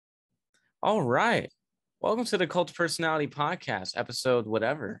All right. Welcome to the Cult Personality Podcast, episode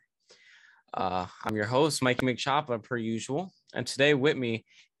whatever. I'm your host, Mikeymcchoppa, per usual. And today with me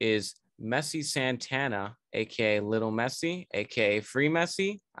is Messy Santana, aka Little Messy, aka Free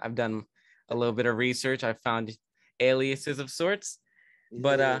Messy. I've done a little bit of research. I found aliases of sorts.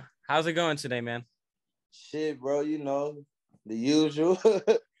 But Yeah, how's it going today, man? shit, bro. The usual.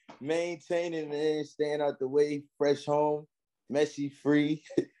 Maintaining, man, staying out the way, fresh home, messy free.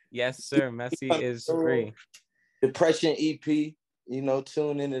 Yes, sir. Messy Coming is soon. free. Depression EP,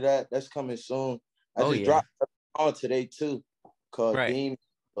 tune into that. That's coming soon. I Oh just yeah. dropped on today too, called Right. Demon.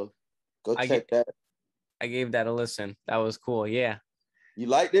 So go I check get that. I gave that a listen. That was cool. Yeah. You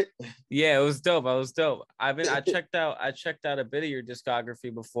liked it? Yeah, it was dope. I was dope. I checked out a bit of your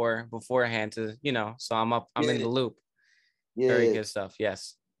discography beforehand to, so I'm in the Yeah, loop. Very yeah. good stuff.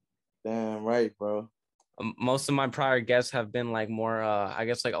 Yes. Damn right, bro. Most of my prior guests have been like more I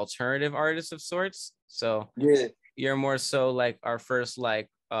guess like alternative artists of sorts. So Yeah, you're more so like our first like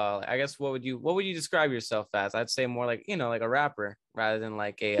I guess what would you describe yourself as? I'd say more like, like a rapper rather than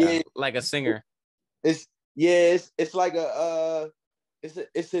yeah. like a singer. It's it's like a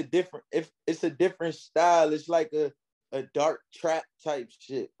different it's a different style. It's like a dark trap type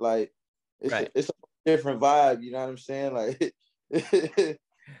shit. Like Right. it's a different vibe. You know what I'm saying? Like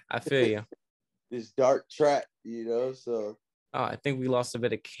I feel you. it's dark trap. So Oh, I think we lost a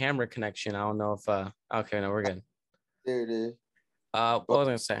bit of camera connection. I don't know if okay, no, we're good. there it is. What But was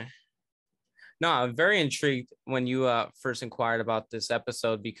I gonna say? No, I'm very intrigued when you first inquired about this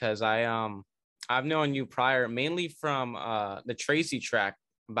episode because I've known you prior mainly from the Tracy track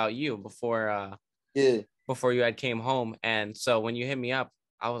about you yeah, before you had came home. And so when you hit me up,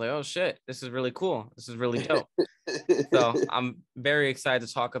 I was like, oh shit, this is really cool. This is really dope. So I'm very excited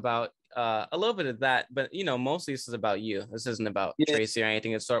to talk about a little bit of that, but mostly this is about you. This isn't about yeah, Tracy or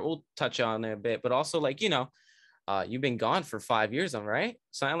anything. It's sort we'll touch on it a bit, but also like, you've been gone for 5 years, all right?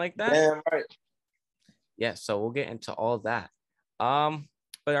 Something like that. damn right. Yeah, so we'll get into all that. Um,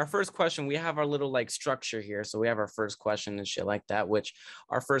 but our first question, we have our little like structure here. So we have our first question and shit like that, which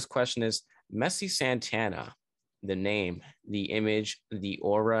our first question is Messy Santana, the name, the image, the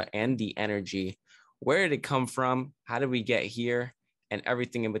aura, and the energy. Where did it come from? How did we get here? And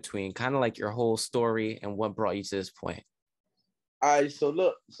everything in between, kind of like your whole story and what brought you to this point. All right, so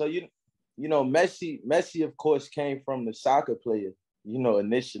look, Messi of course came from the soccer player.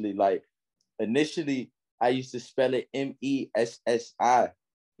 Initially I used to spell it Messi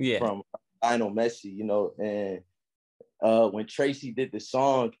Yeah, from Lionel Messi, and when Tracy did the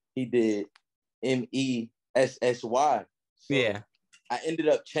song, he did Messy. So yeah, I ended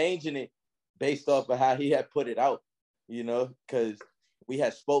up changing it based off of how he had put it out, because we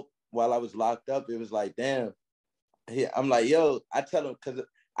had spoke while I was locked up. It was like, damn. I'm like, yo, I tell him because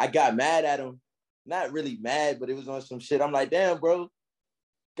I got mad at him. Not really mad, but it was on some shit. I'm like, damn, bro.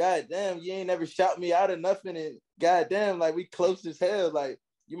 God damn, you ain't never shout me out or nothing. And god damn, like we close as hell. Like,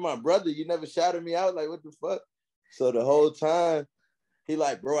 you my brother. You never shouted me out. Like, what the fuck? So the whole time, he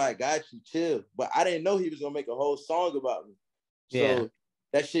like, bro, I got you, chill. But I didn't know he was gonna make a whole song about me. yeah. So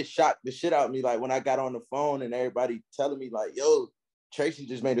that shit shocked the shit out of me. Like when I got on the phone and everybody telling me, like, yo, Tracy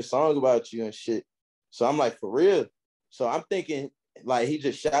just made a song about you and shit. So I'm like, for real. So I'm thinking like he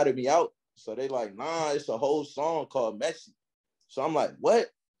just shouted me out. So they like, nah, it's a whole song called Messy. So I'm like, what?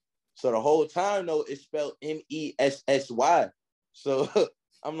 So the whole time though, it's spelled Messy. So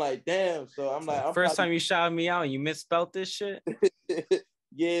I'm like, damn. So I'm So like, I'm first probably time you shouted me out and you misspelled this shit.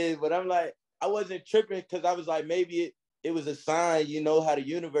 yeah, but I'm like, I wasn't tripping because I was like, maybe it was a sign, how the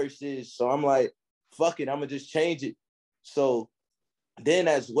universe is. So I'm like, fuck it, I'm gonna just change it. So then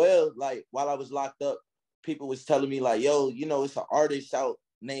as well, like while I was locked up, people was telling me like, yo, it's an artist out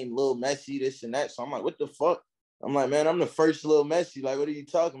named Lil Messy, this and that. So I'm like, what the fuck? I'm like, man, I'm the first Lil Messy. Like, what are you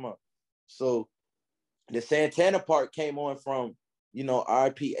talking about? So the Santana part came on from,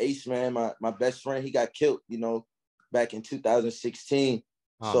 RP Ace, man, my best friend, he got killed, back in 2016.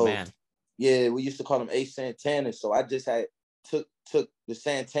 Oh So man. yeah, we used to call him Ace Santana. So I just had took the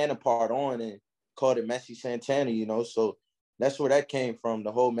Santana part on and called it Messy Santana, So that's where that came from,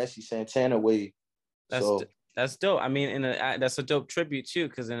 the whole Messy Santana way. That's So that's dope. I mean, that's a dope tribute too,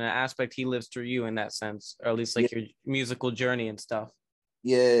 because in an aspect he lives through you in that sense, or at least yeah, like your musical journey and stuff.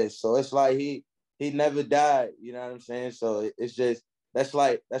 yeah. So it's like he never died, you know what I'm saying? So it's just that's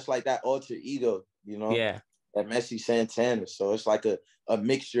like that alter ego, Yeah, that Messy Santana. So it's like a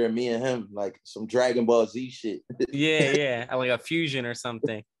mixture of me and him, like some Dragon Ball Z shit. yeah, yeah. Like a fusion or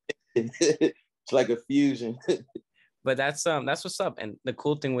something. It's like a fusion. But that's what's up. And the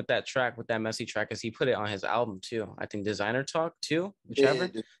cool thing with that track, with that messy track, is he put it on his album too. I think Designer Talk too, Yeah,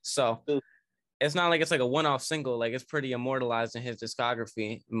 whichever. So it's not like it's like a one-off single. Like it's pretty immortalized in his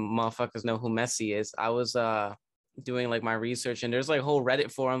discography. Motherfuckers know who Messi is. I was doing like my research, and there's like whole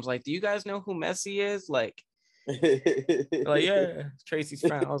Reddit forums like, do you guys know who Messi is? Like yeah, Tracy's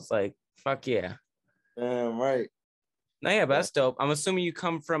friend. I was like, fuck yeah. right. No, yeah, but that's dope. I'm assuming you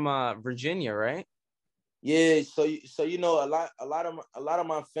come from Virginia, right? Yeah, so you know, a lot of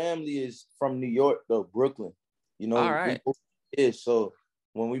my family is from New York, though, Brooklyn. You All know, we right. moved here, so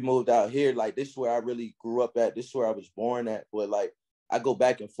when we moved out here, like this is where I really grew up at. This is where I was born at. But like I go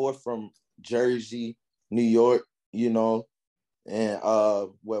back and forth from Jersey, New York, you know, and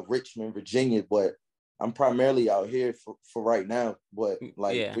well, Richmond, Virginia. But I'm primarily out here for right now. But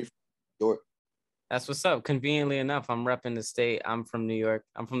like Yeah. we from New York. That's what's up. Conveniently enough, I'm repping the state. I'm from New York.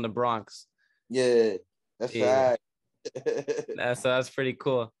 I'm from the Bronx. Yeah, that's Yeah. right. That's pretty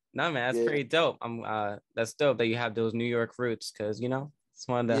cool. No, man, that's Yeah, pretty dope. That's dope that you have those New York roots, because it's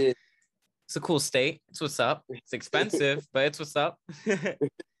one of the yeah. it's a cool state. It's what's up. It's expensive, but it's what's up.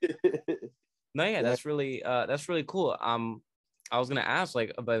 No, yeah, that's really cool. I was gonna ask,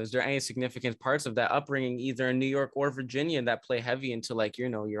 like, but is there any significant parts of that upbringing, either in New York or Virginia, that play heavy into like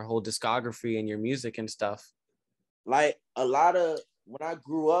your whole discography and your music and stuff? Like a lot of when I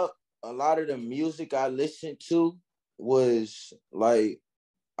grew up, a lot of the music I listened to was like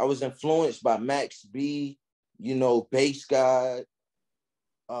I was influenced by Max B, you know, Bass God,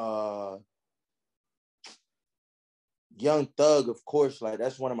 uh Young Thug, of course, like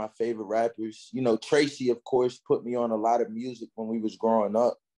that's one of my favorite rappers. You know, Tracy, of course, put me on a lot of music when we was growing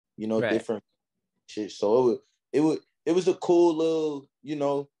up, you know, Right. different shit. So it was a cool little, you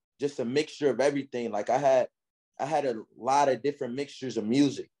know, just a mixture of everything. Like I had a lot of different mixtures of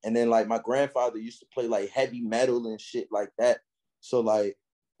music. And then like my grandfather used to play like heavy metal and shit like that. So like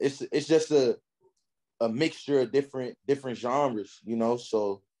it's just a mixture of different genres, you know.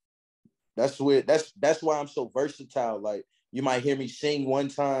 So that's why I'm so versatile. Like you might hear me sing one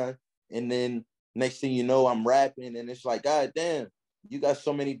time and then next thing you know I'm rapping and it's like, God damn, you got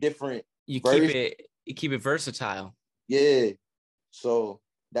so many different You keep versions. it you keep it versatile. Yeah. So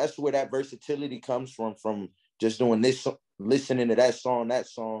that's where that versatility comes from just doing this, listening to that song,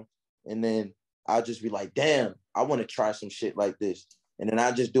 and then I'll just be like, damn, I want to try some shit like this. And then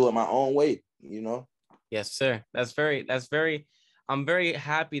I just do it my own way, you know? Yes, sir. That's very I'm very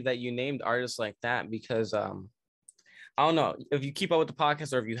happy that you named artists like that, because I don't know if you keep up with the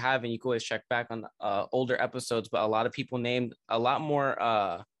podcast, or if you haven't, you can always check back on older episodes. But a lot of people named a lot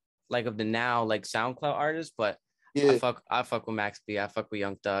more like of the now like SoundCloud artists. But Yeah, I fuck with Max B, I fuck with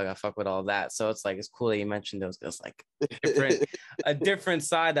Young Thug, I fuck with all that. So it's like it's cool that you mentioned those, because like different a different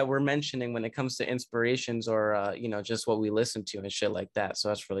side that we're mentioning when it comes to inspirations, or just what we listen to and shit like that. So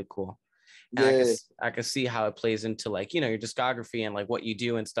that's really cool. And yeah, I can see how it plays into like your discography and like what you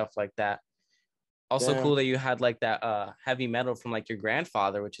do and stuff like that. Also damn. cool that you had like that heavy metal from like your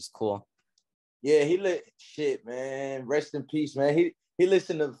grandfather, which is cool. Yeah, he lit shit, man. Rest in peace, man. He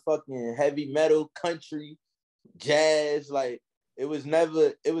listened to fucking heavy metal, country, jazz. Like it was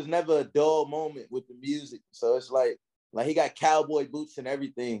never a dull moment with the music. So it's like he got cowboy boots and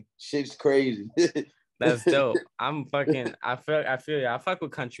everything. Shit's crazy. That's dope. I feel you. I fuck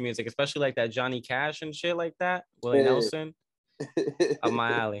with country music, especially like that Johnny Cash and shit like that. Willie Yeah. Nelson, up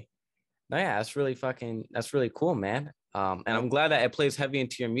my alley. No, yeah, that's really cool, man. And I'm glad that it plays heavy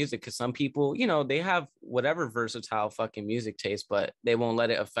into your music, because some people, they have whatever versatile fucking music taste, but they won't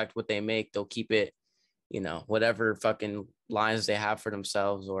let it affect what they make. They'll keep it, whatever fucking lines they have for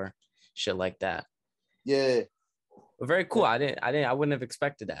themselves or shit like that. Yeah. But very cool. I wouldn't have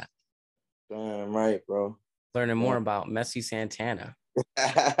expected that. Damn right, bro. Learning more Damn. about Messi Santana.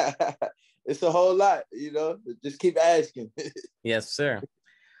 It's a whole lot, you know. Just keep asking. Yes, sir.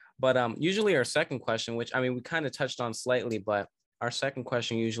 But usually our second question, which I mean we kind of touched on slightly, but our second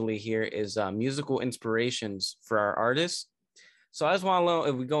question usually here is musical inspirations for our artists. So I just want to know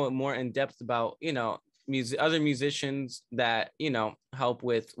if we go more in depth about other musicians that help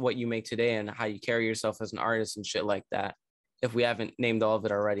with what you make today and how you carry yourself as an artist and shit like that. If we haven't named all of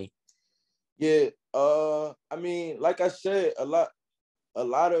it already. Yeah. I mean, like I said, a lot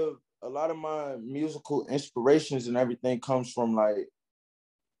of my musical inspirations and everything comes from like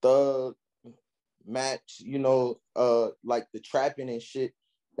Thug, Max, you know, like the trapping and shit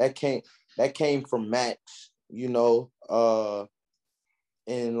that came from Max, you know,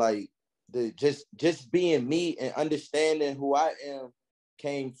 and like the just being me and understanding who I am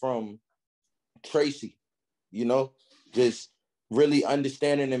came from Tracy, you know, just really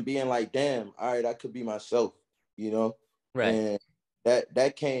understanding and being like, damn, all right, I could be myself. you know, Right. and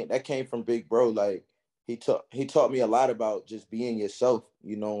that came from Big Bro. Like he taught me a lot about just being yourself,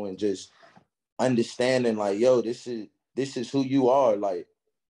 you know, and just understanding like, yo, this is who you are. Like,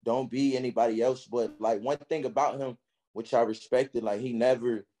 don't be anybody else. But like one thing about him, which I respected, like he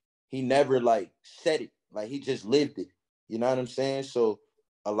never like said it. Like he just lived it. You know what I'm saying? So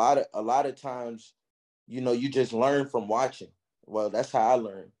a lot of times, you just learn from watching. Well, that's how I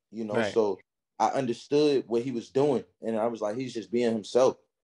learned, Right. so I understood what he was doing, and I was like, he's just being himself,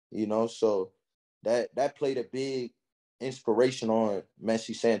 so that played a big inspiration on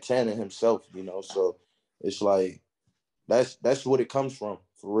Messi Santana himself, so it's like that's what it comes from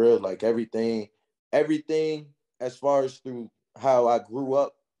for real. Like everything as far as through how I grew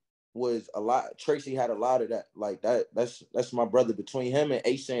up was a lot. Tracy had a lot of that. Like that's my brother, between him and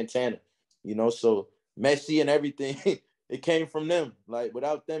A Santana, so Messi and everything, it came from them. Like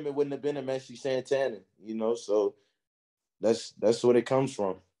without them, it wouldn't have been a Messi Santana, so that's what it comes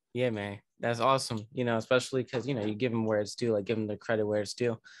from. Yeah, man, that's awesome. Especially because you give them where it's due, like give them the credit where it's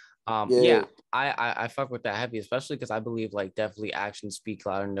due. Yeah, Yeah, I fuck with that heavy, especially because I believe like definitely actions speak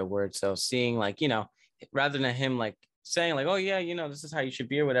louder than the words. So seeing like rather than him like saying like, oh yeah, this is how you should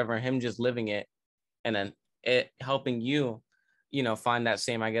be or whatever, him just living it and then it helping you, find that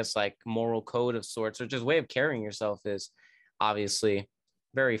same, I guess, like moral code of sorts or just way of carrying yourself is obviously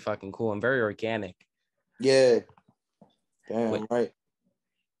very fucking cool and very organic. yeah, With damn right.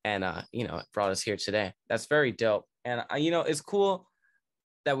 and it brought us here today. That's very dope. And it's cool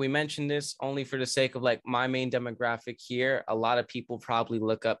that we mentioned this only for the sake of like my main demographic here. A lot of people probably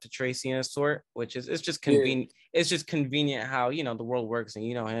look up to Tracy in a sort, which is it's just Yeah, convenient. It's just convenient how the world works and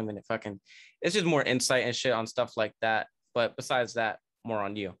him and it's just more insight and shit on stuff like that. But besides that, more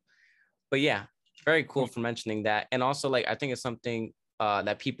on you. But yeah, very cool for mentioning that. And also like I think it's something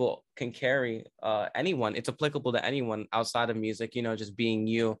that people can carry anyone. It's applicable to anyone outside of music, just being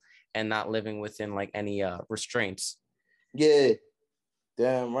you and not living within like any restraints. yeah,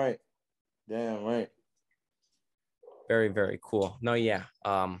 damn right, damn right. Very, very cool. No, yeah.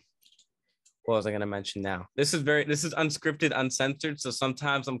 What was I gonna mention now? This is unscripted, uncensored. So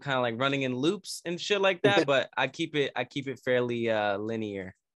sometimes I'm kind of like running in loops and shit like that, but I keep it fairly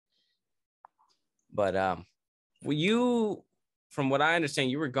linear. But well, from what I understand,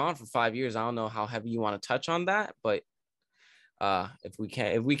 you were gone for 5 years. I don't know how heavy you want to touch on that, but if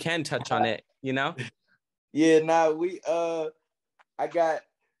we can touch on it, Yeah, nah, I got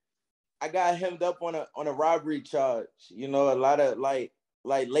I got hemmed up on a robbery charge. A lot of like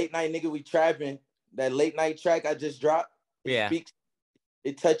late night nigga, we trapping. That late night track I just dropped, it Yeah, speaks,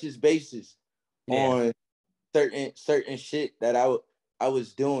 it touches bases yeah, on certain shit that I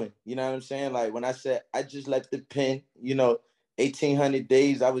was doing. You know what I'm saying? Like when I said I just left the pen, 1800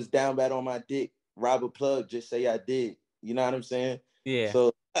 days, I was down bad on my dick. Rob a plug, just say I did. You know what I'm saying? yeah,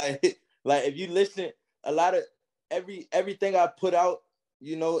 So like if you listen, a lot of everything I put out,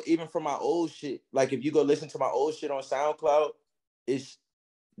 even from my old shit. Like if you go listen to my old shit on SoundCloud, it's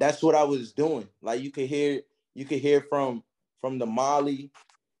that's what I was doing. Like you could hear from the Molly,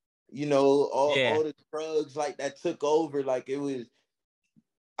 yeah. all the drugs like that took over. Like it was, It's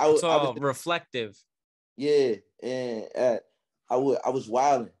I was, all reflective. yeah, and I was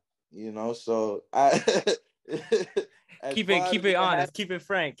wilding, So I, as Keep it far as keep it what happened, honest. Keep it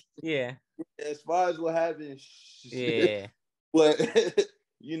frank. Yeah, as far as what happened, yeah. but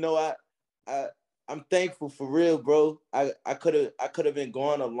I I'm thankful for real, bro. I could have been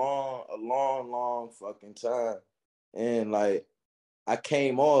gone a long fucking time, and like I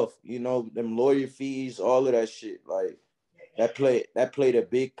came off, them lawyer fees, all of that shit. Like that played a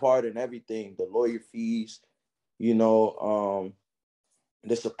big part in everything. The lawyer fees, you know,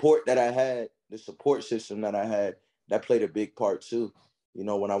 the support that I had, the support system that I had, that played a big part too.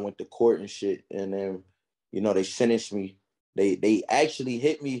 When I went to court and shit, and then, they sentenced me. They actually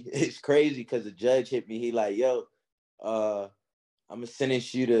hit me. It's crazy because the judge hit me. He like, yo, uh, I'm gonna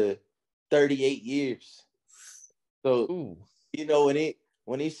sentence you to 38 years. So, Ooh,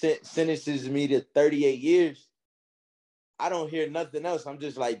 when he sentences me to 38 years, I don't hear nothing else. I'm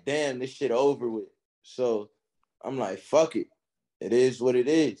just like, damn, this shit over with. So I'm like, fuck it. It is what it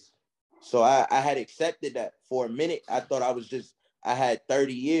is. So I had accepted that for a minute. I thought I had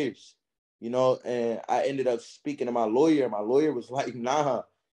 30 years, and I ended up speaking to my lawyer. My lawyer was like, nah,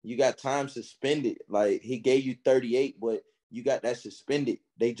 you got time suspended. Like he gave you 38, but you got that suspended.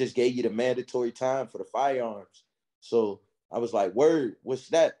 They just gave you the mandatory time for the firearms. So I was like, word, what's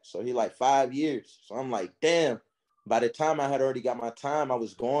that? So he like 5 years. So I'm like, damn. By the time I had already got my time, I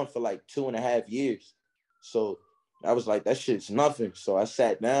was gone for like 2.5 years. So I was like, that shit's nothing. So I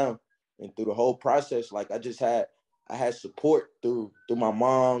sat down And through the whole process, like I had support through my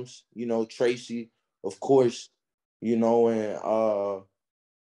moms, you know, Tracy, of course, you know, and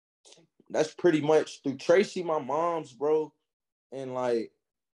that's pretty much through Tracy, my mom's, bro. And like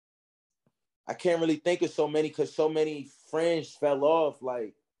I can't really think of so many because so many friends fell off.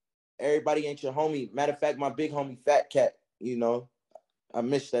 Like everybody ain't your homie. Matter of fact, my big homie Fat Cat, you know, I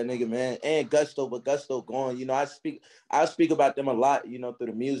miss that nigga, man. And Gusto, but Gusto gone. You know, I speak about them a lot, you know, through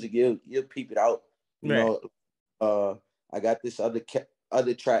the music. You'll peep it out. You Right. know, I got this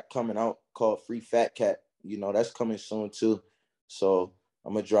other track coming out called Free Fat Cat. You know, that's coming soon too. So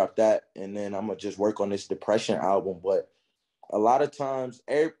I'm gonna drop that, and then I'm gonna just work on this Depression album. But a lot of times,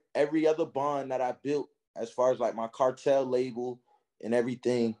 every other bond that I built, as far as like my cartel label and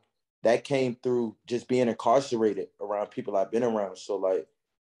everything, that came through just being incarcerated around people I've been around. So like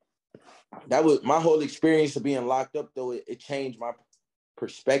that was my whole experience of being locked up, though it changed my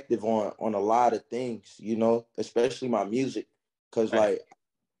perspective on a lot of things, you know, especially my music. Cause Right. like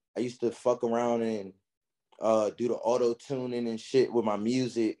I used to fuck around and do the auto tuning and shit with my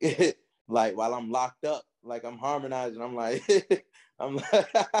music, like while I'm locked up, like I'm harmonizing. I'm like, I'm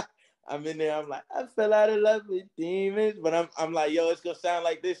like, I'm in there. I'm like, I fell out of love with demons, but I'm like, yo, it's gonna sound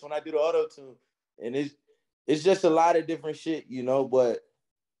like this when I do the auto tune, and it's just a lot of different shit, you know. But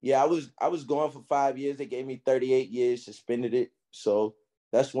yeah, I was going for 5 years. They gave me 38 years, suspended it, so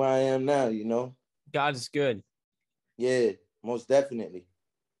that's where I am now, you know. God is good. Yeah, most definitely,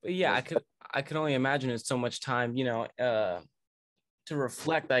 But yeah, most. I could only imagine it's so much time, you know, to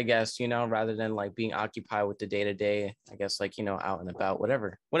reflect, I guess, you know, rather than like being occupied with the day to day, I guess, like, you know, out and about,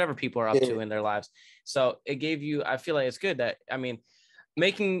 whatever people are up Yeah, to in their lives. So it gave you, I feel like it's good that, I mean,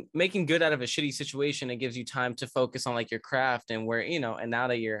 making good out of a shitty situation, it gives you time to focus on like your craft and where, you know, and now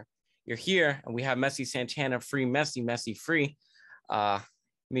that you're here and we have Messi Santana free, Messi free, uh,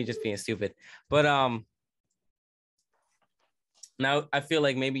 me just being stupid. But now I feel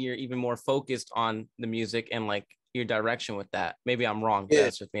like maybe you're even more focused on the music and like your direction with that. Maybe I'm wrong, but yeah.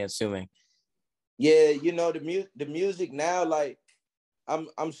 that's just me assuming. Yeah, you know the music now, like I'm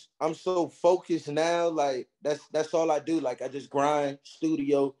so focused now. Like that's all I do. Like I just grind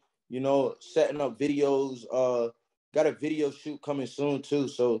studio, you know, setting up videos. Got a video shoot coming soon too,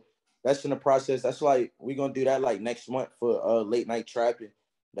 so that's in the process. That's like we're gonna do that like next month for late night trapping.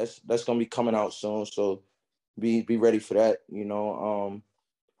 That's gonna be coming out soon. So be ready for that. You know,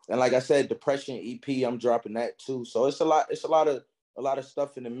 and like I said, Depression EP, I'm dropping that too. So it's a lot. It's a lot of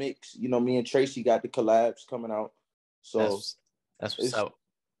stuff in the mix. You know, me and Tracy got the collabs coming out. So That's that's what's it's up.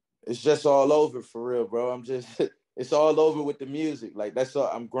 it's just all over for real, bro. I'm just it's all over with the music. Like that's all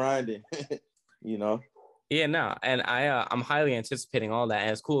I'm grinding. You know. Yeah, no, and I'm highly anticipating all that,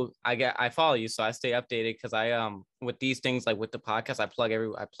 and it's cool. I follow you, so I stay updated because I with these things like with the podcast,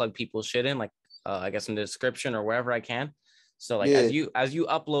 I plug people's shit in like I guess in the description or wherever I can. So like Yeah. as you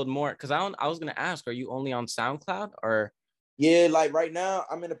upload more, because I was gonna ask, are you only on SoundCloud or Yeah, like right now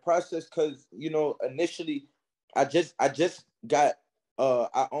I'm in the process because you know initially I just got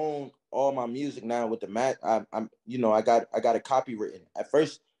I own all my music now with the Mac. I'm you know I got it copywritten. At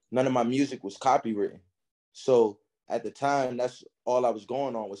first none of my music was copywritten, so at the time that's all I was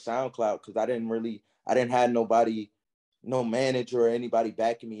going on with SoundCloud because I didn't have nobody, no manager or anybody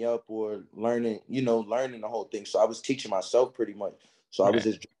backing me up or learning learning the whole thing. So I was teaching myself pretty much. So I was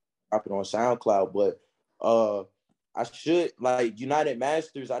right? just dropping on SoundCloud, but I should like United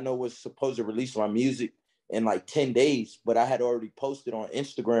Masters. I know was supposed to release my music in like 10 days, but I had already posted on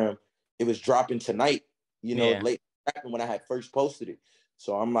Instagram. It was dropping tonight, you know, Yeah, late when I had first posted it.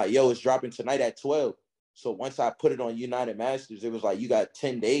 So I'm like, yo, it's dropping tonight at 12. So once I put it on United Masters, it was like, you got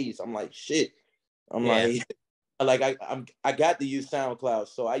 10 days. I'm like, shit. I'm yeah. like, like I got to use SoundCloud.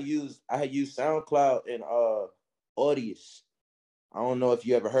 So I had used SoundCloud and Audius. I don't know if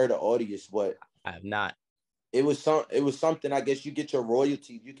you ever heard of Audius, but I have not. it was something. I guess you get your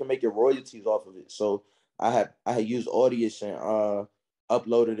royalties. You can make your royalties off of it. So I had used Audius and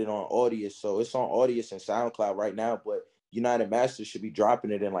uploaded it on Audius. So it's on Audius and SoundCloud right now. But United Masters should be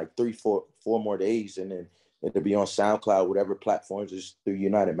dropping it in like four more days, and then it'll be on SoundCloud, whatever platforms is through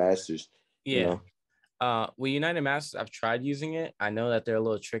United Masters. You Yeah. know. With United Masters, I've tried using it. I know that they're a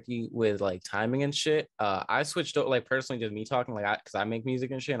little tricky with like timing and shit. I switched over like personally, just me talking like because I make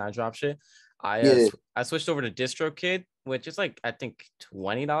music and shit and I drop shit. Yeah. I switched over to DistroKid, which is like I think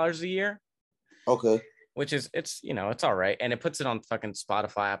 $20 a year, Okay. which is it's you know it's all right, and it puts it on fucking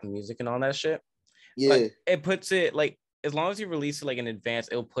Spotify, Apple Music, and all that shit. But Yeah. it puts it like as long as you release it like in advance,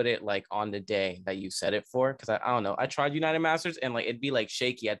 it'll put it like on the day that you set it for. Cause I don't know. I tried United Masters and like it'd be like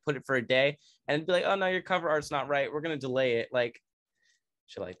shaky. I'd put it for a day and it'd be like, oh no, your cover art's not right. We're gonna delay it. Like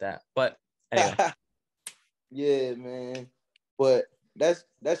shit like that. But anyway. Yeah, man. But that's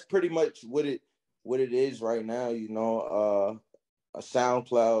pretty much what it is right now, you know. A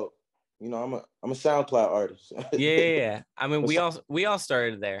SoundCloud, you know, I'm a SoundCloud artist. Yeah. I mean, we all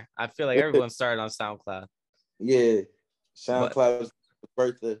started there. I feel like everyone started on SoundCloud. Yeah. But SoundCloud is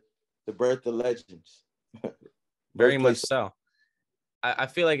the birth of legends. very much Birthplace. so. I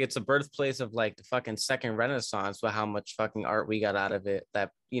feel like it's a birthplace of like the fucking second renaissance with how much fucking art we got out of it that,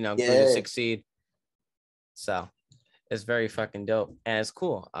 grew to Yeah. succeed. So it's very fucking dope. And it's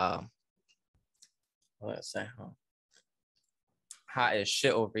cool. Let's say, hot as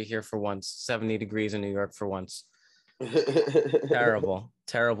shit over here for once. 70 degrees in New York for once. Terrible,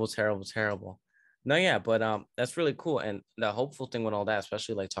 terrible, terrible, terrible. No, yeah, but that's really cool. And the hopeful thing with all that,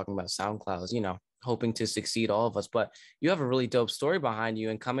 especially like talking about SoundCloud, is, hoping to succeed all of us. But you have a really dope story behind you,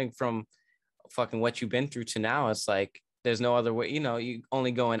 and coming from fucking what you've been through to now, it's like there's no other way, you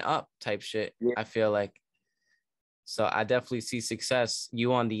only going up type shit. Yeah. I feel like. So I definitely see success,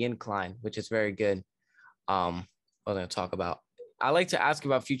 you on the incline, which is very good. What was I going to talk about? I like to ask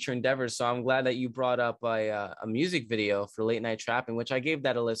about future endeavors. So I'm glad that you brought up a music video for Late Night Trapping, which I gave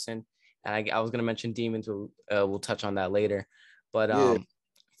that a listen. And I was going to mention Demons. We'll touch on that later. But Yeah.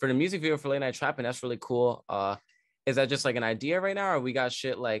 for the music video for Late Night Trapping, that's really cool. Is that just like an idea right now, or we got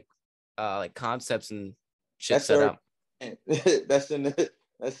shit like concepts and shit That's set up? that's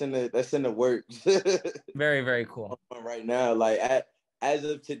in the works. Very, very cool. Right now, like as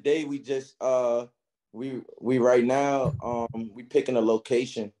of today, we just we right now we picking a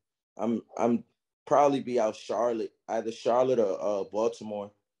location. I'm probably be out Charlotte, either Charlotte or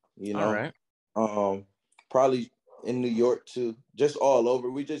Baltimore, you All know. right. Probably in New York too. Just all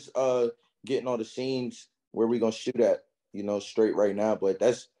over. We just getting all the scenes where we gonna shoot at, straight right now. But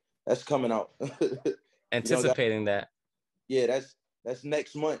that's coming out. Anticipating that. Yeah, that's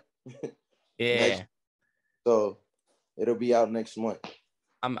next month. Yeah. So it'll be out next month.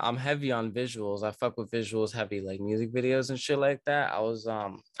 I'm heavy on visuals. I fuck with visuals heavy, like music videos and shit like that.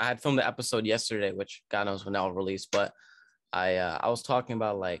 I had filmed the episode yesterday, which God knows when that'll release, but I was talking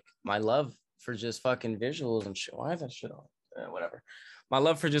about like my love for just fucking visuals and shit. Why is that shit on? Whatever. My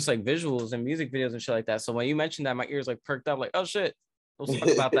love for just like visuals and music videos and shit like that. So when you mentioned that, my ears like perked up, like, oh shit, let's talk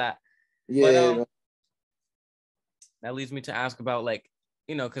about that. Yeah. But that leads me to ask about like,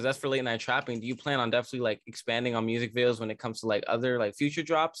 because that's for Late Night Trapping. Do you plan on definitely like expanding on music videos when it comes to like other like future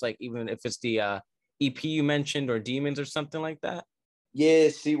drops, like even if it's the EP you mentioned or Demons or something like that? Yeah,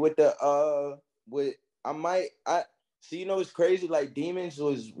 see with the with I see, it's crazy. Like Demons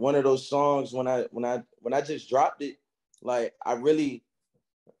was one of those songs when I just dropped it, like I really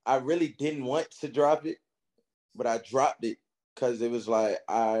didn't want to drop it, but I dropped it because it was like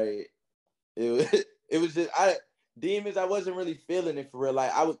it was just Demons, I wasn't really feeling it for real.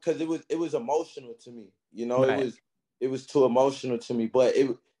 Like I would, because it was emotional to me. Right. It was too emotional to me. But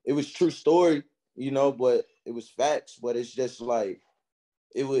it was true story, but it was facts. But it's just like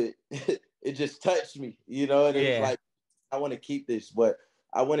it would it just touched me, and it was Yeah. like I want to keep this, but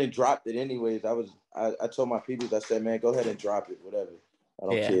I went and dropped it anyways. I told my people, I said, man, go ahead and drop it, whatever. I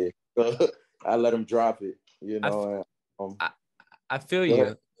don't Yeah. care. So I let them drop it, I feel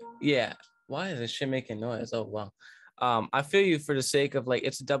you. Yeah. Why is this shit making noise? Oh wow. I feel you for the sake of like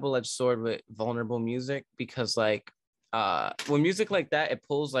it's a double-edged sword with vulnerable music, because like when music like that, it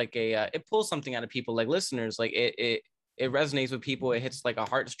pulls like it pulls something out of people, like listeners, like it resonates with people, it hits like a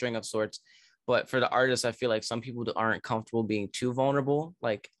heartstring of sorts. But for the artists, I feel like some people aren't comfortable being too vulnerable,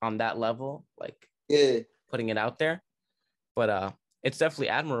 like on that level, like putting it out there. But it's definitely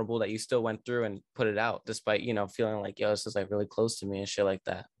admirable that you still went through and put it out despite, feeling like, yo, this is like really close to me and shit like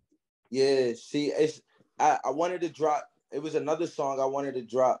that. Yeah, see, I wanted to drop. It was another song I wanted to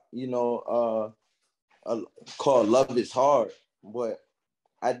drop, called "Love Is Hard," but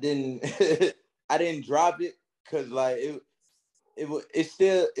I didn't. I didn't drop it because like it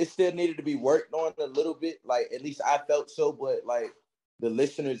still needed to be worked on a little bit. Like at least I felt so, but like the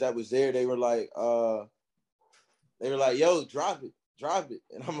listeners that was there, they were like, "Yo, drop it,"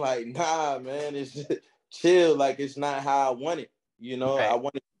 and I'm like, "Nah, man, it's just chill. Like it's not how I want it. I Right.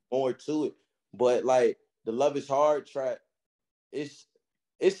 wanted more to it, but like the "Love Is Hard" track, it's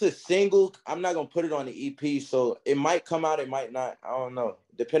a single. I'm not gonna put it on the EP, so it might come out, it might not. I don't know.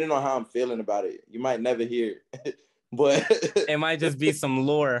 Depending on how I'm feeling about it, you might never hear it. But It might just be some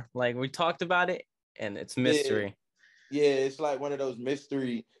lore, like we talked about it, and it's mystery. yeah, it's like one of those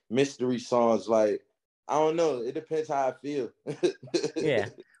mystery songs. Like I don't know. It depends how I feel. Yeah,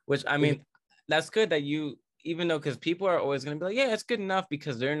 which I mean, that's good that you, even though, because people are always gonna be like, yeah, it's good enough,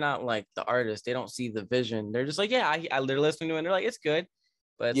 because they're not like the artist, they don't see the vision. They're just like, yeah, they're listening to it, and they're like, it's good.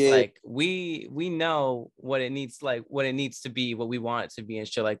 But it's Yeah, like we know what it needs, like what it needs to be, what we want it to be, and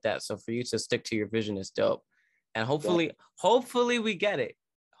shit like that. So for you to stick to your vision is dope. And that, hopefully we get it.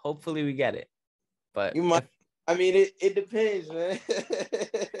 Hopefully we get it. But you might. I mean, it depends, man.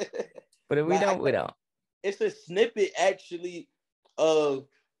 if we Like don't, we don't. it's a snippet actually of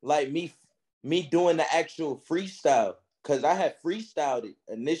like me doing the actual freestyle, because I had freestyled it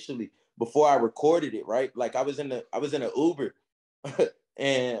initially before I recorded it, right? Like I was in a Uber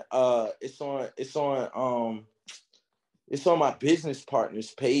and it's on my business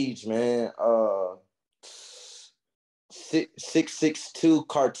partner's page, man. 662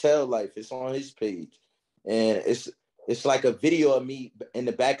 Cartel Life. It's on his page. And it's like a video of me in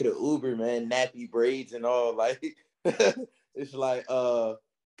the back of the Uber, man, nappy braids and all. Like it's like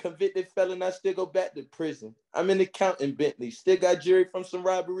convicted felon, I still go back to prison. I'm an accountant Bentley. Still got jury from some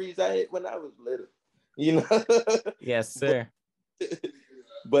robberies I had when I was little. You know? Yes, sir.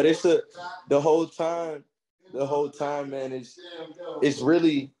 But the whole time, man, it's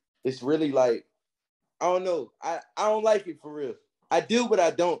really like, I don't know. I don't like it for real. I do, but I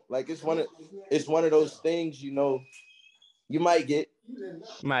don't. Like it's one of those things, you might get.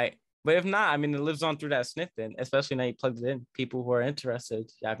 Might. But if not, I mean, it lives on through that snippet, especially now you plugged it in. People who are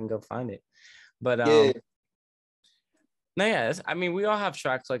interested, y'all can go find it. But Yeah, no, yeah, I mean, we all have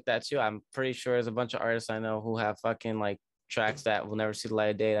tracks like that too. I'm pretty sure there's a bunch of artists I know who have fucking like tracks that will never see the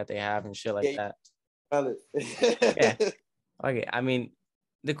light of day that they have and shit like yeah, that. Yeah. it. Okay. I mean,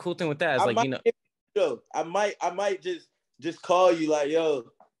 the cool thing with that is I like, might, I might just call you like, yo,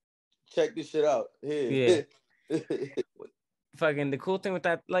 check this shit out. yeah. Here. Fucking the cool thing with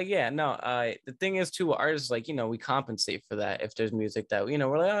that, like, yeah, no, the thing is too, artists, like, we compensate for that. If there's music that, we're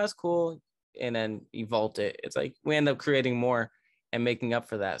like, oh, that's cool. And then you vault it. It's like we end up creating more and making up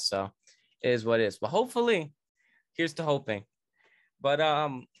for that. So it is what it is. But hopefully, here's to hoping. But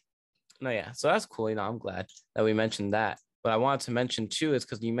no, yeah. So that's cool. I'm glad that we mentioned that. But I wanted to mention too is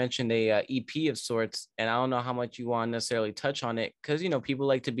because you mentioned a EP of sorts, and I don't know how much you want to necessarily touch on it because people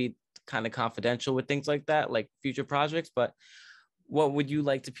like to be kind of confidential with things like that, like future projects. But what would you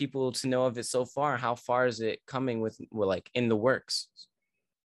like to people to know of it so far? How far is it coming with like in the works?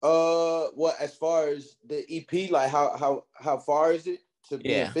 What, as far as the EP, like how far is it to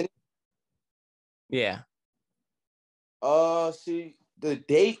being Yeah, finished? yeah, See the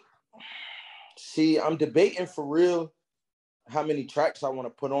date. See, I'm debating for real how many tracks I want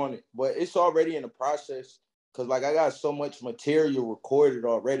to put on it, but it's already in the process because like I got so much material recorded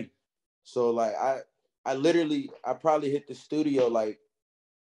already. So like I probably hit the studio like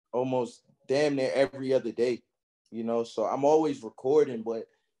almost damn near every other day, So I'm always recording, but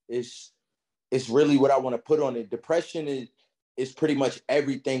it's it's really what I want to put on it. Depression is pretty much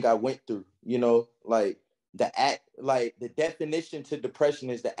everything I went through, like the definition to depression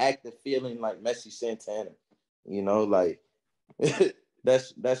is the act of feeling like Messi Santana, like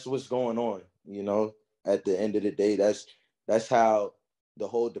that's what's going on, at the end of the day. That's how the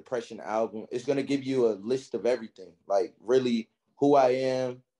whole depression album is going to give you a list of everything, like really who I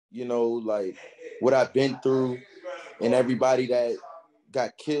am, like what I've been through, and everybody that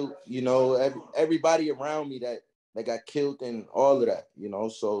got killed, everybody around me that got killed and all of that,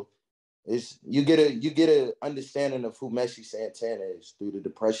 so it's you get a understanding of who Messi Santana is through the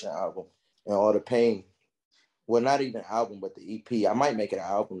Depression album and all the pain. Well, not even album, but the EP. I might make it an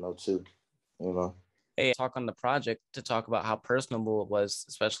album though too. Hey, talk on the project to talk about how personable it was,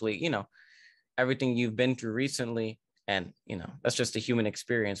 especially everything you've been through recently. And that's just a human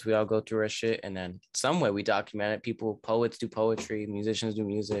experience. We all go through our shit, and then some way we document it. Poets do poetry, musicians do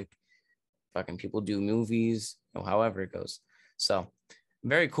music, fucking people do movies, however it goes. So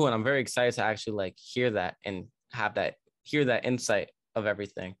very cool, and I'm very excited to actually like hear that and hear that insight of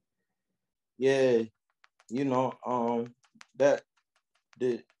everything. Yeah, that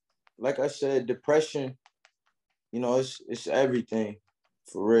the like I said, depression, it's everything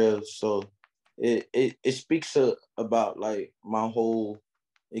for real. So it speaks about like my whole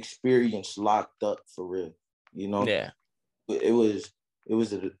experience locked up for real. Yeah, It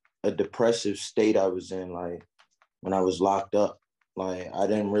was a depressive state I was in, like when I was locked up. Like I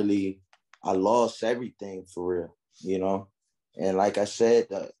lost everything for real, And like I said,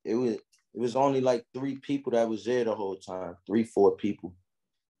 it was only like 3 people that was there the whole time, 3, 4 people,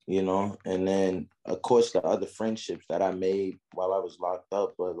 And then of course the other friendships that I made while I was locked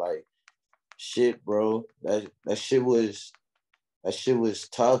up, but like shit, bro, that shit was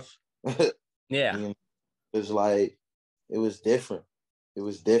tough. yeah. It was like it was different. It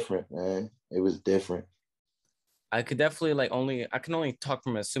was different, man. It was different. I could definitely I can only talk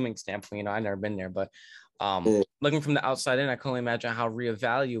from an assuming standpoint. I never been there, but Looking from the outside in, I can only imagine how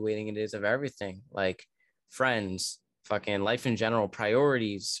reevaluating it is of everything, like friends, fucking life in general,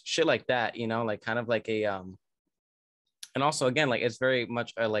 priorities, shit like that, you know, like kind of like a and also again, like it's very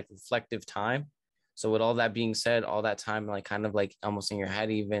much a like reflective time. So with all that being said, all that time like kind of like almost in your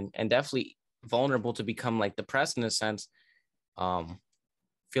head even, and definitely vulnerable to become like depressed in a sense. Um,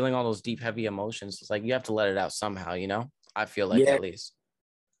 feeling all those deep, heavy emotions, it's like you have to let it out somehow, you know? I feel like Yeah, at least.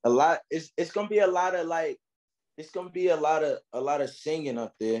 a lot. It's gonna be a lot of like. It's gonna be a lot of singing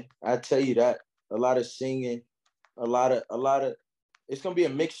up there. I tell you that. A lot of singing. A lot of. It's gonna be a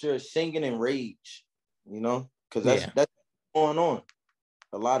mixture of singing and rage. You know, because that's Yeah. that's going on.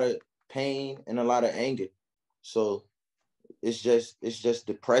 A lot of pain and a lot of anger. So it's just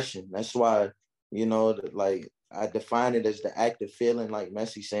depression. That's why like I define it as the act of feeling like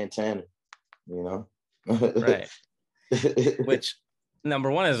Messi Santana. You know. Right. Which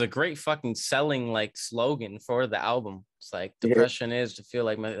number one is a great fucking selling like slogan for the album. It's like Yeah. depression is to feel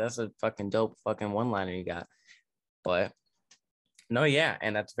like that's a fucking dope fucking one liner you got. But no, yeah,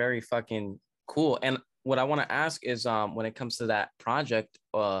 and that's very fucking cool. And what I want to ask is when it comes to that project,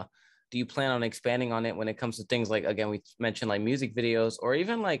 do you plan on expanding on it when it comes to things like again we mentioned like music videos or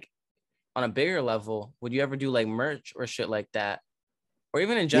even like on a bigger level, would you ever do like merch or shit like that? Or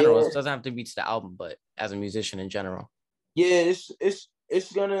even in general, it Yeah. doesn't have to be to the album, but as a musician in general. Yeah,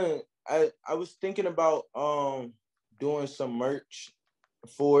 it's gonna. I was thinking about doing some merch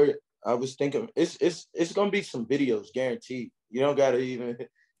for it. I was thinking it's gonna be some videos, guaranteed. You don't gotta even.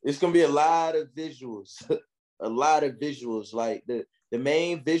 It's gonna be a lot of visuals, a lot of visuals. Like the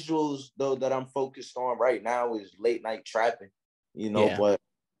main visuals though that I'm focused on right now is late night trapping. Yeah. But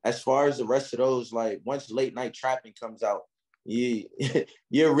as far as the rest of those, like once late night trapping comes out, you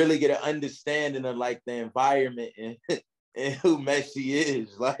you'll really get an understanding of like the environment and who Messi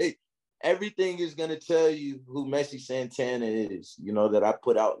is. Like everything is gonna tell you who Messi Santana is. That I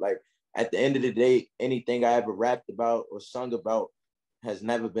put out. Like at the end of the day, anything I ever rapped about or sung about has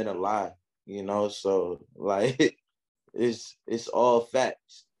never been a lie. So like it's all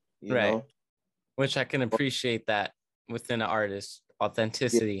facts. You Right. know, Which I can appreciate that within an artist, yeah,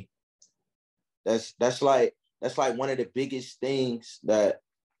 authenticity. that's like one of the biggest things that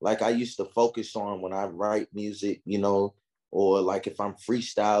like I used to focus on when I write music. Or like if I'm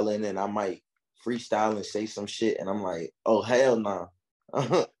freestyling and I might freestyle and say some shit and I'm like, oh hell no.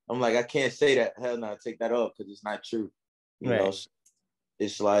 I'm like, I can't say that. Hell no, take that off because it's not true. You know, Right. so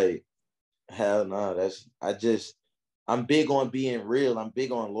it's like, hell no, I'm big on being real. I'm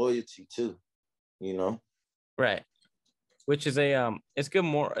big on loyalty too, you know? Right. Which is a it's good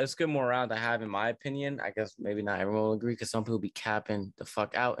morale to have in my opinion. I guess maybe not everyone will agree because some people be capping the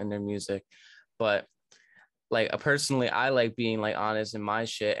fuck out in their music. But like personally, I like being like honest in my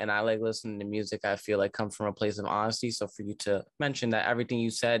shit and I like listening to music I feel like comes from a place of honesty. So for you to mention that everything you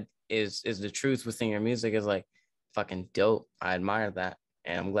said is the truth within your music is like fucking dope. I admire that.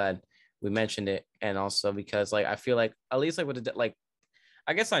 And I'm glad we mentioned it. And also because like I feel like at least like with the like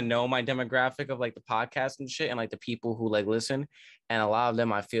I guess I know my demographic of like the podcast and shit and like the people who like listen. And a lot of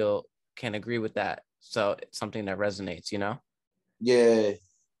them I feel can agree with that. So it's something that resonates, you know, Yeah.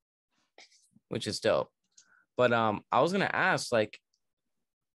 which is dope. But I was gonna ask like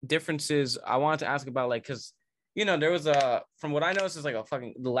differences. I wanted to ask about like because there was a from what I noticed is like a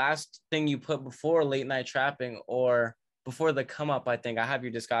fucking the last thing you put before late night trapping or before the come up. I think I have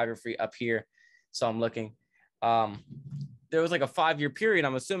your discography up here, so I'm looking. Um, there was like a 5-year period.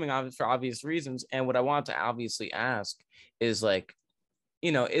 I'm assuming for obvious reasons. And what I wanted to obviously ask is like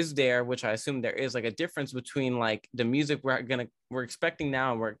is there, which I assume there is, like a difference between like the music we're expecting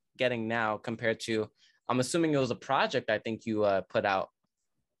now and we're getting now compared to, I'm assuming it was a project I think you put out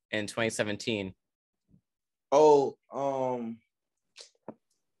in 2017. Oh,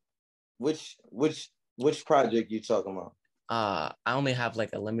 which project you talking about? I only have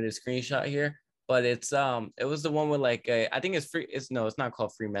like a limited screenshot here, but it was the one with like I think it's free. It's no, it's not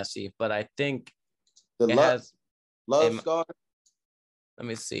called Free Messy, but I think The it has a. Love Scar? Let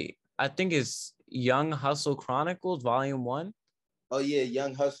me see. I think it's Young Hustle Chronicles Volume One. Oh yeah,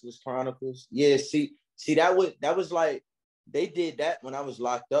 Young Hustlers Chronicles. Yeah, see that was like they did that when I was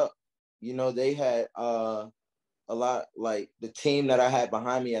locked up. They had a lot, like the team that I had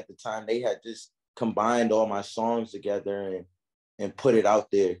behind me at the time, they had just combined all my songs together and put it out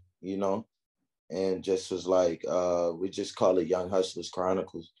there, and just was like, we just call it Young Hustlers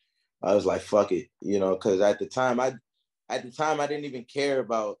Chronicles. I was like, fuck it, because at the time I didn't even care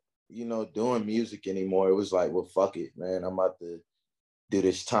about, doing music anymore. It was like, well, fuck it, man. I'm about to do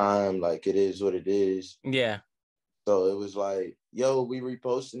this time. Like it is what it is. Yeah, So it was like, yo, we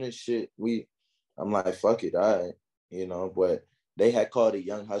reposting this shit. I'm like, fuck it, all right, but they had called it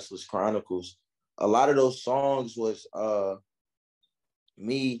Young Hustlers Chronicles. A lot of those songs was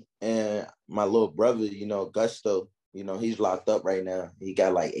me and my little brother, Gusto, he's locked up right now. He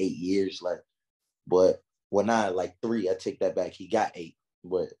got like 8 years left. But well, not like 3. I take that back. He got 8,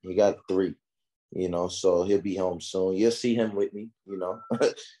 but he got 3, so he'll be home soon. You'll see him with me,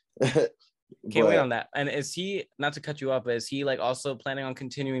 Can't wait But on that. And is he, not to cut you off, but is he like also planning on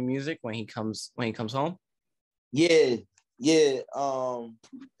continuing music when he comes home? yeah, yeah.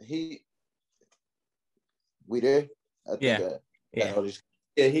 He we there? I think Yeah. Yeah.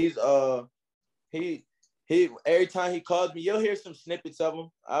 yeah, he every time he calls me, you'll hear some snippets of him.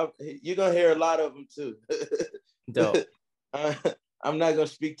 You're gonna hear a lot of them too. Dope. I'm not gonna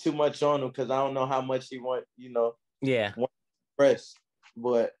speak too much on him because I don't know how much he Yeah. want to express.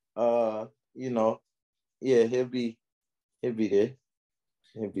 But yeah, he'll be there. He'll be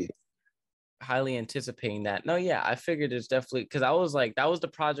there. Highly anticipating that. No, yeah, I figured it's definitely, because I was like, that was the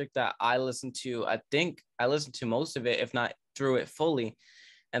project that I listened to. I think I listened to most of it, if not through it fully.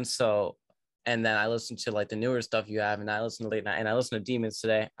 And so, and then I listened to like the newer stuff you have, and I listened to Late Night, and I listened to Demons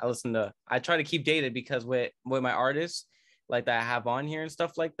today. I try to keep dated because with my artists like that I have on here and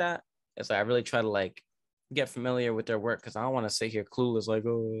stuff like that, it's like I really try to like get familiar with their work because I don't want to sit here clueless, like,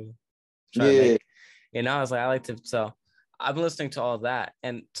 oh, try to Yeah, make, I was like, I like to, so I've been listening to all of that.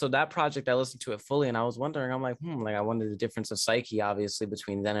 And so that project, I listened to it fully, and I was wondering, I'm like, like, I wondered the difference of psyche, obviously,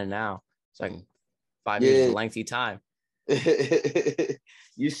 between then and now. It's like 5 years is a yeah. lengthy time.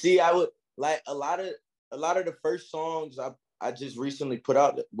 You see, I would like a lot of the first songs I just recently put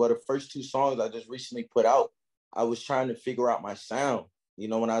out. Well, the first 2 songs I just recently put out, I was trying to figure out my sound,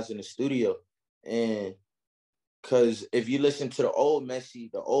 when I was in the studio. And because if you listen to the old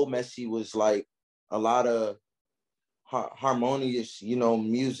Messy was like a lot of harmonious,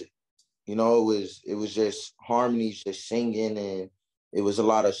 music. It was just harmonies, just singing, and it was a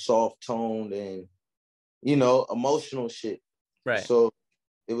lot of soft tone and emotional shit. Right. So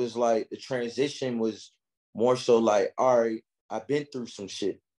it was like the transition was more so like, all right, I've been through some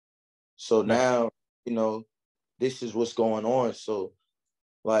shit. So Right. now, this is what's going on. So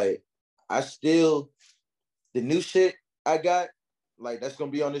like the new shit I got, like that's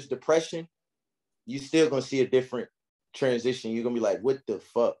gonna be on this depression, you still gonna see a different transition. You're gonna be like, what the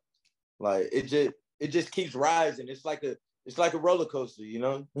fuck? Like it just keeps rising. It's like a roller coaster,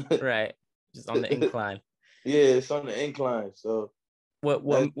 Right. Just on the incline. Yeah, it's on the incline. So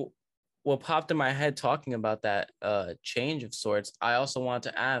what popped in my head talking about that change of sorts, I also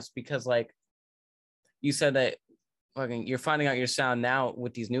wanted to ask, because like you said that fucking you're finding out your sound now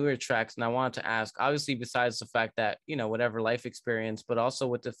with these newer tracks, and I wanted to ask, obviously, besides the fact that whatever life experience, but also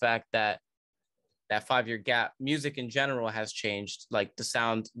with the fact that that 5-year gap, music in general has changed, like the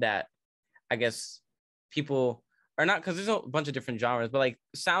sound that I guess people are not, because there's a bunch of different genres, but like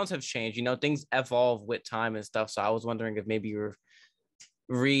sounds have changed, things evolve with time and stuff. So I was wondering if maybe you're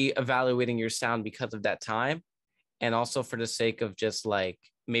re-evaluating your sound because of that time, and also for the sake of just like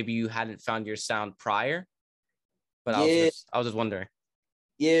maybe you hadn't found your sound prior. But yeah, I was just wondering.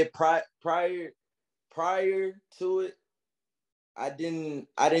 yeah. Prior to it, I didn't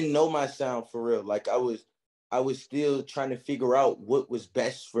know my sound for real. Like I was still trying to figure out what was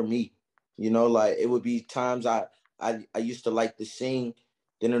best for me. Like it would be times I used to like to sing.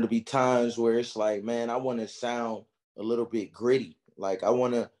 Then it'll be times where it's like, man, I want to sound a little bit gritty. Like I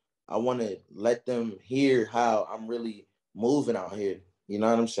wanna let them hear how I'm really moving out here. You know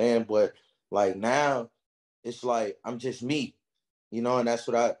what I'm saying? But like now it's like I'm just me, and that's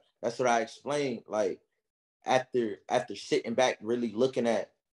what I explained. Like after sitting back, really looking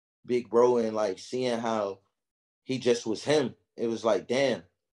at Big Bro and like seeing how he just was him, it was like, damn,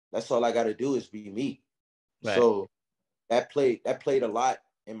 that's all I got to do is be me. Right. So that played a lot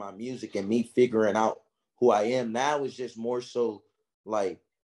in my music and me figuring out who I am. Now is just more so like,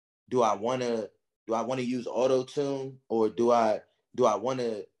 do I want to use auto tune, or do I want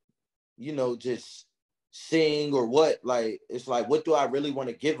to just sing, or what? Like, it's like, what do I really want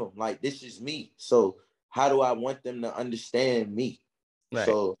to give them? Like, this is me. So how do I want them to understand me? Right.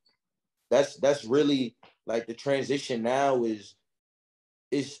 So that's really like the transition now is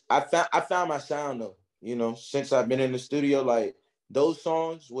I found my sound though, since I've been in the studio. Like those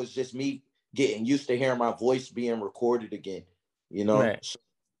songs was just me getting used to hearing my voice being recorded again, Right. So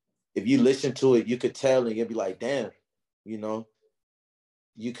if you listen to it, you could tell and you'd be like, damn, you know,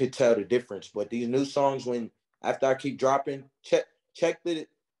 you could tell the difference. But these new songs, when after I keep dropping, check the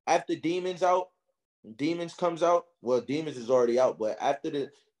after Demons comes out. Well, Demons is already out, but after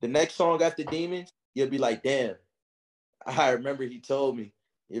the next song after Demons, you'll be like, damn. I remember he told me,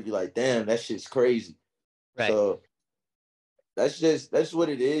 you'll be like, damn, that shit's crazy. Right. So that's what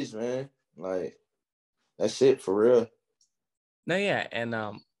it is, man. Like, that's it for real. No, yeah, and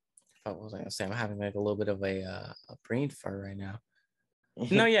what was I gonna say? I'm having like a little bit of a brain fart right now.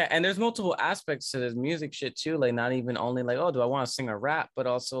 No, yeah, and there's multiple aspects to this music shit too. Like, not even only like, oh, do I want to sing or rap, but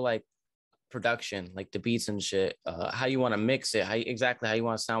also like production, like the beats and shit. How you want to mix it, exactly how you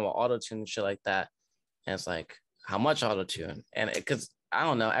want to sound with auto tune and shit like that. And it's like how much auto tune, and because I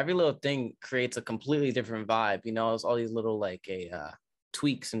don't know, every little thing creates a completely different vibe. You know, it's all these little like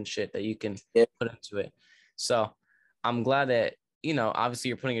tweaks and shit that you can Yeah. put into it. So I'm glad that, you know, obviously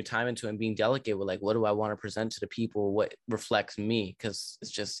you're putting your time into it and being delicate with like, what do I want to present to the people? What reflects me? Because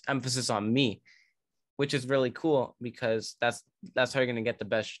it's just emphasis on me, which is really cool because that's how you're gonna get the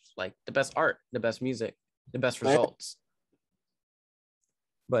best art, the best music, the best Man, results.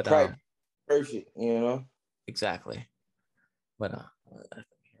 But right. Perfect, you know. exactly. But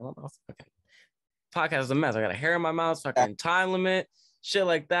okay. Podcast is a mess. I got a hair in my mouth, fucking time limit, shit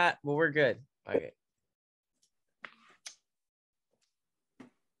like that. But we're good. Okay.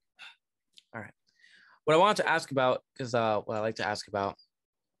 All right. What I wanted to ask about, because what I like to ask about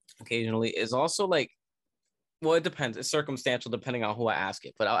occasionally is also like, well, it depends. It's circumstantial depending on who I ask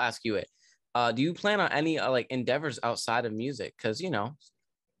it, but I'll ask you it. Do you plan on any like endeavors outside of music? Because, you know,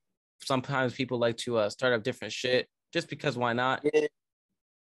 sometimes people like to start up different shit just because why not? Yeah.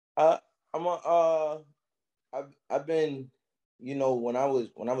 I'm a I've been, you know, when I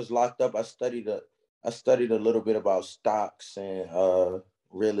was locked up, I studied a little bit about stocks and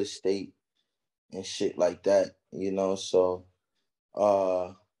real estate and shit like that, you know. So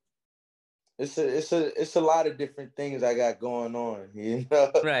uh it's a lot of different things I got going on, you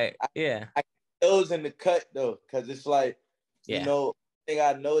know. Right. Yeah. I those in the cut though, because it's like, you Yeah. know, thing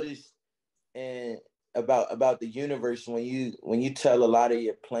I noticed and about the universe, when you tell a lot of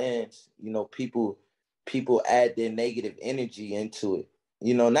your plans, you know, people add their negative energy into it.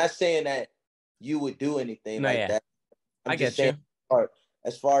 You know, not saying that you would do anything No, like yeah. that. I I'm just get saying you.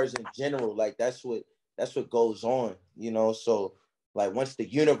 as far as in general, like that's what goes on, you know. So like once the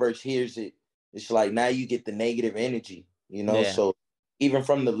universe hears it, it's like now you get the negative energy, you know. Yeah. So even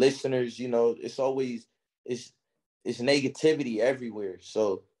from the listeners, you know, it's always it's it's negativity everywhere.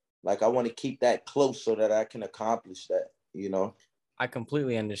 So like I want to keep that close so that I can accomplish that, you know. I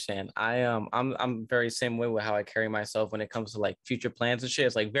completely understand. I'm very same way with how I carry myself when it comes to like future plans and shit.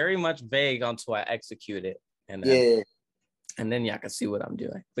 It's like very much vague until I execute it. Yeah. And then yeah, I can see what I'm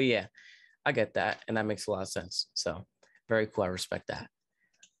doing. But yeah, I get that. And that makes a lot of sense. So very cool. I respect that.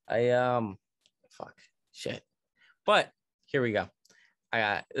 I fuck shit. But here we go.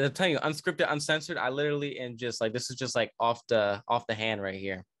 I'll tell you, unscripted, uncensored. I literally am just like, this is just like off the hand right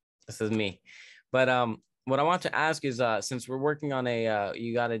here. This is me. But what I want to ask is since we're working on a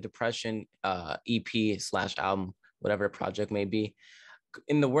you got a depression EP slash album, whatever project may be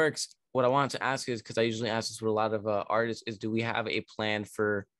in the works. What I wanted to ask is, because I usually ask this with a lot of artists, is do we have a plan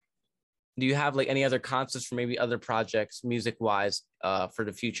for, do you have like any other concepts for maybe other projects music wise for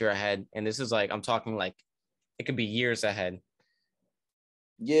the future ahead? And this is like, I'm talking like it could be years ahead.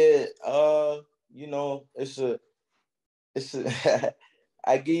 Yeah, you know, it's a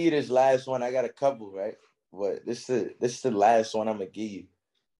I give you this last one. I got a couple, right? But this is the last one I'm gonna give you.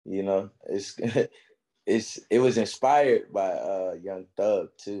 You know, it's it was inspired by Young Thug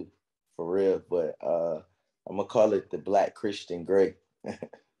too, for real. But I'm gonna call it the Black Christian Grey.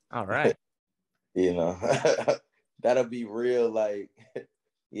 All right. You know, that'll be real. Like,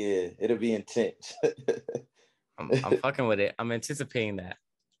 yeah, it'll be intense. I'm fucking with it. I'm anticipating that.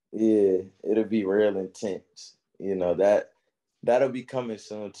 Yeah, it'll be real intense. You know, that'll be coming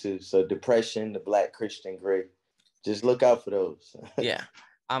soon too. So depression, the Black Christian Grey. Just look out for those. Yeah.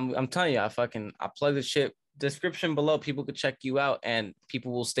 I'm telling you, I plug the shit description below. People could check you out and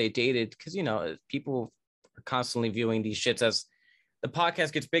people will stay dated because, you know, people are constantly viewing these shits as the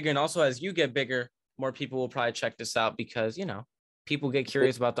podcast gets bigger. And also as you get bigger, more people will probably check this out because, you know, people get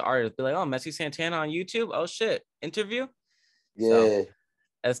curious about the artist. Be like, oh, Messi Santana on YouTube. Oh shit, interview. So Yeah.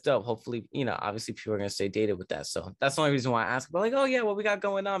 that's dope. Hopefully, you know, obviously people are gonna stay dated with that. So that's the only reason why I ask. But like, oh yeah, what we got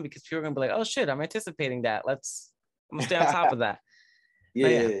going on? Because people are gonna be like, oh shit, I'm anticipating that. I'm gonna stay on top of that. No,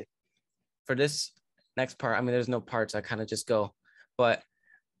 yeah. Yeah. For this next part, I mean, there's no parts. I kind of just go. But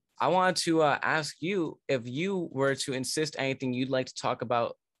I wanted to ask you if you were to insist anything you'd like to talk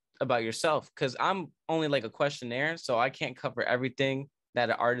about yourself, because I'm only like a questionnaire, so I can't cover everything that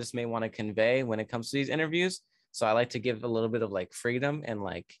an artist may want to convey when it comes to these interviews. So I like to give a little bit of like freedom and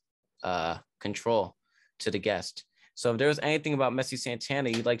like control to the guest. So if there was anything about Messi Santana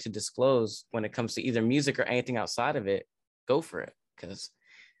you'd like to disclose when it comes to either music or anything outside of it, go for it. Because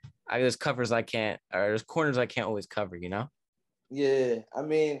there's covers I can't, or there's corners I can't always cover, you know? Yeah, I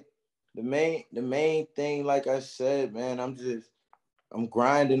mean, the main thing, like I said, man, I'm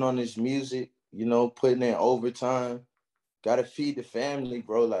grinding on this music, putting in overtime. Gotta feed the family,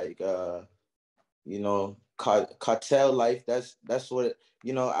 bro. Like cartel life. That's what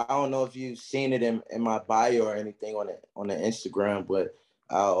I don't know if you've seen it in my bio or anything on the Instagram, but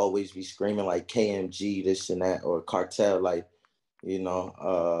I'll always be screaming like KMG, this and that, or cartel life. You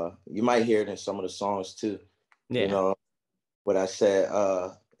might hear it in some of the songs too. You Yeah. know, but I said,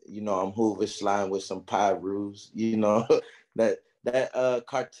 I'm Hoover sliding with some Pyrus, that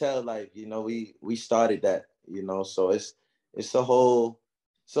cartel life, we started that, so it's a whole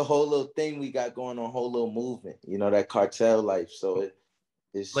little thing we got going on, whole little movement, that cartel life. So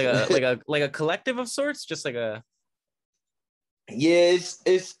it's Like a like a collective of sorts, just like a yeah,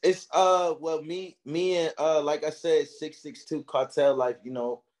 it's well, me and like I said, 662 cartel life,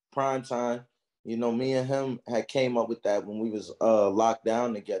 prime time. Me and him had came up with that when we was locked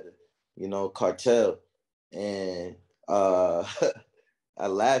down together, cartel. And I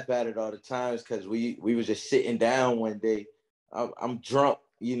laugh at it all the times because we was just sitting down one day. I'm drunk,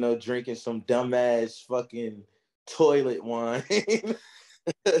 drinking some dumbass fucking toilet wine.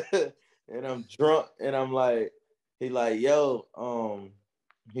 And I'm drunk and I'm like, he like, yo,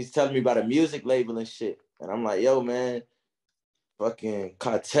 he's telling me about a music label and shit. And I'm like, yo, man, fucking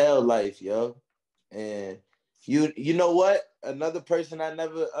cartel life, yo. And you know what? Another person I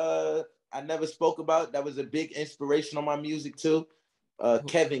never spoke about that was a big inspiration on my music too.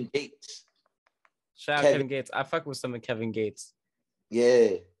 Kevin Gates. shout out Kevin, Kevin Gates. I fuck with some of Kevin Gates. yeah,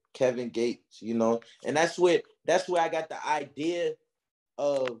 Kevin Gates, and that's where I got the idea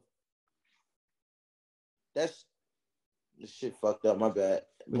of that's the shit fucked up, my bad.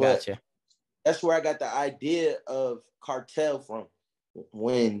 We But got you. that's where I got the idea of cartel from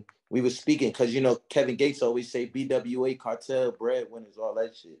when we were speaking, because Kevin Gates always say BWA cartel breadwinners, all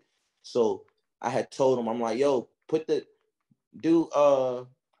that shit. So I had told him, I'm like, yo, put the dude.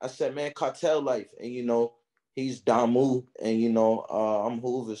 I said, man, cartel life, and he's Damu, and I'm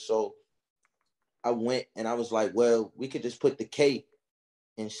Hoover. So I went and I was like, well, we could just put the K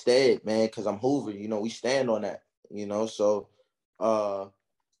instead, man, because I'm Hoover. We stand on that. So uh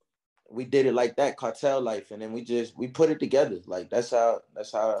we did it like that, cartel life, and then we put it together. Like that's how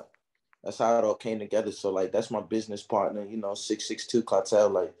it all came together. So like that's my business partner, 662 cartel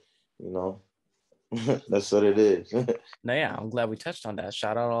life, you know. That's what it is. No, yeah, I'm glad we touched on that.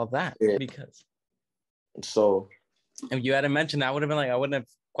 Shout out all that Yeah. because So if you hadn't mentioned that, I would have been like, I wouldn't have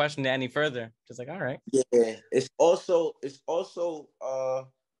questioned it any further. Just like, all right. yeah, it's also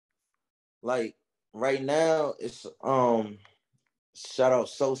like right now it's shout out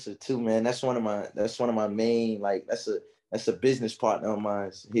Sosa too, man. That's one of my main, like that's a business partner of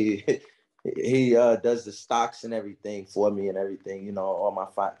mine. He does the stocks and everything for me and everything, all my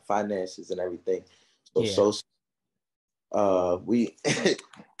finances and everything. So Yeah. Sosa, we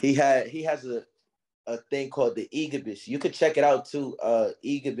he has a thing called the Egibus. You could check it out too.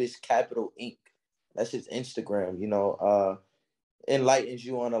 Egibus Capital Inc. That's his Instagram. Enlightens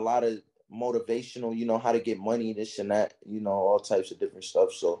you on a lot of motivational, how to get money, this and that, all types of different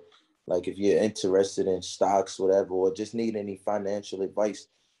stuff. So, like, if you're interested in stocks, whatever, or just need any financial advice,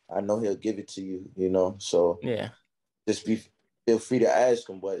 I know he'll give it to you. So Yeah. just feel free to ask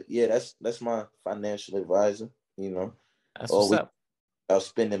him. But yeah, that's my financial advisor. That's Or what's we up. out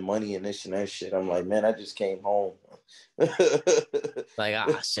spending money and this and that shit. I'm like, man, I just came home.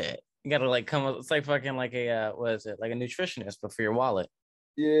 Like, shit. You gotta like come up. It's like fucking like a what is it? Like a nutritionist, but for your wallet.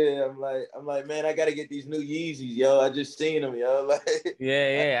 Yeah, I'm like, man, I gotta get these new Yeezys, yo. I just seen them, yo. Like,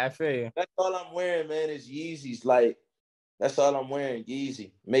 Yeah, I feel you. that's all I'm wearing, man, is Yeezys. Like, that's all I'm wearing,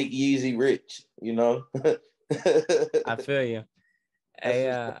 Yeezy. Make Yeezy rich. I feel you. That's Hey,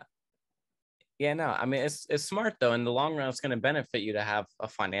 what's yeah, no, I mean it's smart though. In the long run, it's gonna benefit you to have a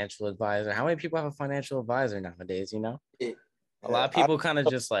financial advisor. How many people have a financial advisor nowadays? it. A lot of people kind of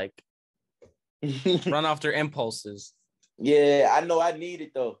just like run off their impulses. Yeah, I know I need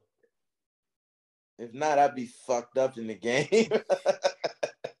it though. If not, I'd be fucked up in the game.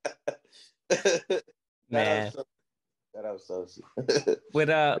 That was Man, so. That was so.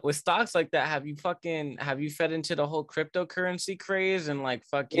 with stocks like that, have you fed into the whole cryptocurrency craze and like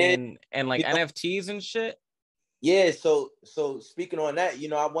Yeah, fucking and like you know, NFTs and shit? yeah. So speaking on that,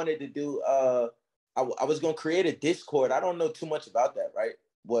 I wanted to do. I was gonna create a Discord. I don't know too much about that, right?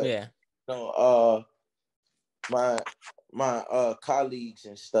 But Yeah, you know, uh, my colleagues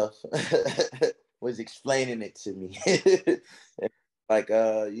and stuff was explaining it to me. Like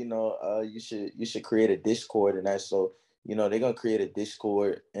you should create a Discord and that. So they're gonna create a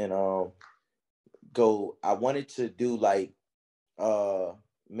Discord and go. I wanted to do like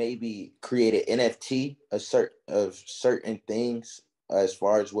maybe create an NFT of certain things as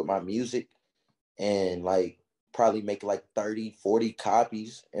far as with my music, and like probably make like 30, 40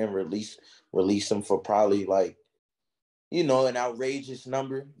 copies and release them for probably like an outrageous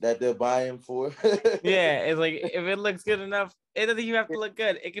number that they're buying for. Yeah, it's like if it looks good enough, it doesn't even have to look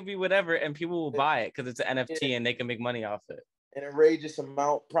good. It can be whatever, and people will buy it because it's an NFT and they can make money off it. An outrageous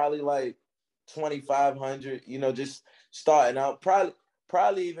amount, probably like 2,500. Just starting out,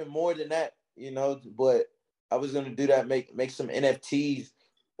 probably even more than that. But I was gonna do that, make some NFTs,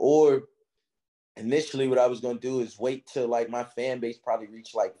 or initially what I was gonna do is wait till like my fan base probably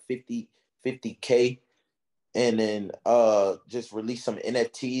reach like 50K, and then just release some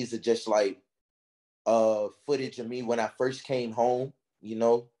NFTs of just like footage of me when I first came home,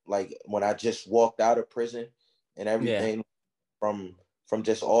 like when I just walked out of prison and everything, from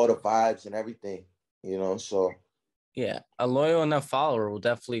just all the vibes and everything, so yeah, a loyal enough follower will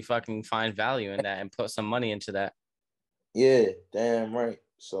definitely fucking find value in that and put some money into that. yeah, damn right.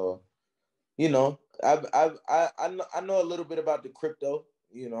 So I know a little bit about the crypto.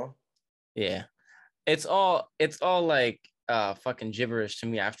 Yeah, it's all like fucking gibberish to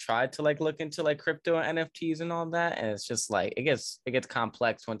me. I've tried to like look into like crypto and NFTs and all that, and it's just like it gets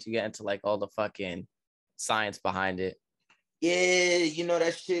complex once you get into like all the fucking science behind it. Yeah,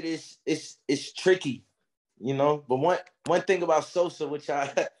 that shit is tricky, But one thing about Sosa, which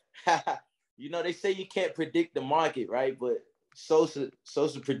I they say you can't predict the market, right? But Sosa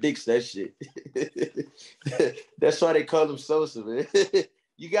predicts that shit. That's why they call him Sosa, man.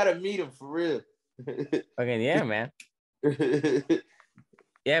 You gotta meet him for real. Okay, yeah, man.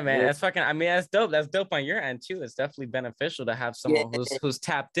 Yeah, man. Yeah. That's fucking. I mean, that's dope. That's dope on your end too. It's definitely beneficial to have someone who's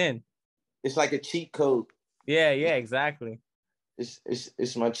tapped in. It's like a cheat code. Yeah, exactly.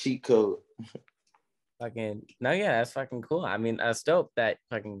 It's my cheat code. Fucking no, yeah, that's fucking cool. I mean, that's dope that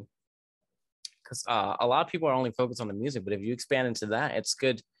fucking because a lot of people are only focused on the music, but if you expand into that, it's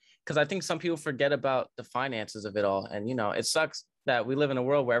good. Because I think some people forget about the finances of it all, and it sucks that we live in a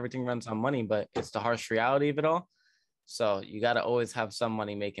world where everything runs on money, but it's the harsh reality of it all. So you got to always have some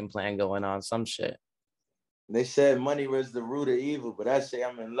money making plan going on, some shit. They said money was the root of evil, but I say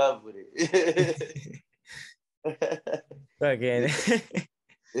I'm in love with it. Again.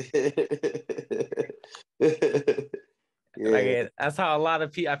 Yeah. That's how a lot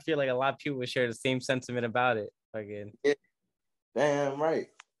of people. I feel like a lot of people would share the same sentiment about it. Again, yeah. Damn right.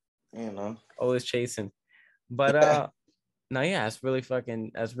 Always chasing. But no, yeah, that's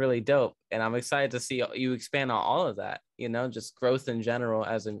really dope, and I'm excited to see you expand on all of that. Just growth in general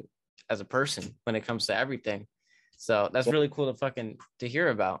as a person when it comes to everything. So that's really cool to hear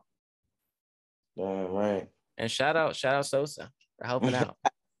about. Damn right. And shout out Sosa for helping out.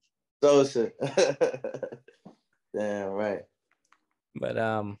 Sosa. Damn right. But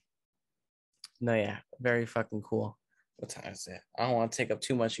no, yeah, very fucking cool. What time is it? I don't want to take up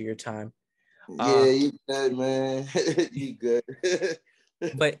too much of your time. Yeah, you good, man. You good.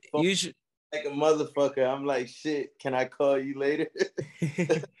 But you should like a motherfucker. I'm like, shit, can I call you later?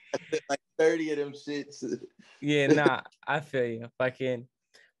 Like 30 of them shits. Yeah, nah, I feel you. Fucking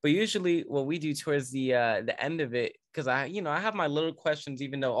but usually what we do towards the end of it, because I have my little questions,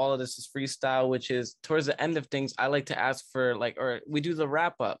 even though all of this is freestyle, which is towards the end of things, I like to ask for like, or we do the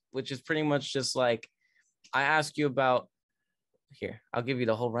wrap up, which is pretty much just like I ask you about here. I'll give you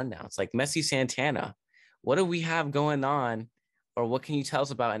the whole rundown. It's like Messi Santana. What do we have going on? Or what can you tell us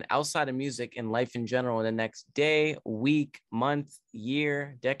about an outside of music and life in general in the next day, week, month,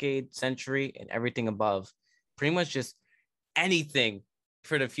 year, decade, century, and everything above? Pretty much just anything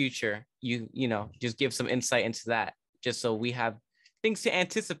for the future. Just give some insight into that, just so we have things to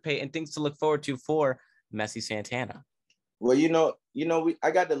anticipate and things to look forward to for Messi Santana. Well,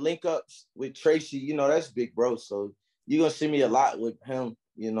 I got the link ups with Tracy. That's big bro. So you're gonna see me a lot with him.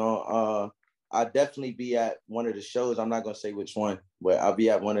 I'll definitely be at one of the shows. I'm not gonna say which one, but I'll be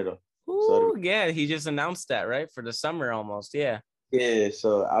at one of them. Ooh, yeah, he just announced that, right? For the summer almost. Yeah. Yeah,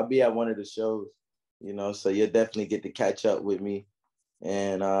 so I'll be at one of the shows, so you'll definitely get to catch up with me.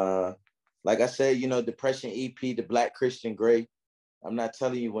 And like I said, Depression EP, the Black Christian Grey. I'm not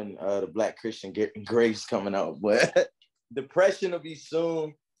telling you when the Black Christian Grey is coming out, but Depression will be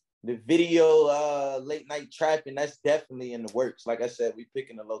soon. The video, Late Night Trapping, that's definitely in the works. Like I said, we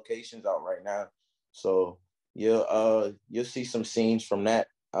picking the locations out right now. So you'll see some scenes from that.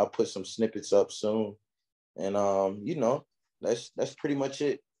 I'll put some snippets up soon. And that's pretty much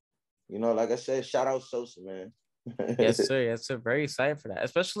it. Like I said, shout out Sosa, man. Yes, sir. Yes, sir. Very excited for that.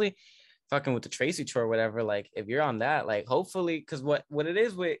 Especially fucking with the Tracy tour or whatever, like if you're on that, like hopefully, because what it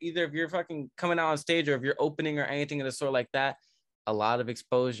is with either if you're fucking coming out on stage or if you're opening or anything of the sort like that, a lot of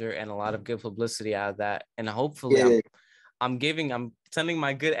exposure and a lot of good publicity out of that. And hopefully I'm sending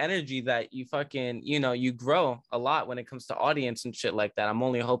my good energy that you fucking, you grow a lot when it comes to audience and shit like that. I'm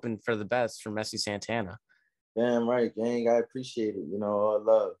only hoping for the best for Messy Santana. Damn right, gang. I appreciate it. All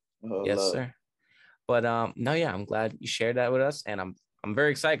love. All Yes, love. sir. But no, yeah, I'm glad you shared that with us. And I'm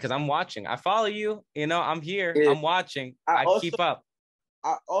very excited because I'm watching. I follow you, I'm here. Yeah. I'm watching. I keep up.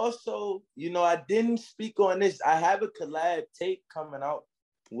 I also, I didn't speak on this. I have a collab tape coming out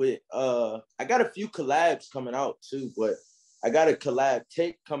with I got a few collabs coming out too, but I got a collab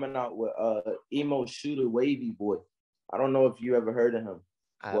tape coming out with emo shooter Wavy Boy. I don't know if you ever heard of him.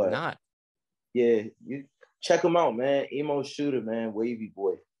 I have not. Yeah, you check him out, man. Emo shooter, man, Wavy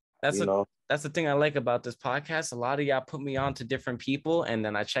Boy. That's the thing I like about this podcast. A lot of y'all put me on to different people, and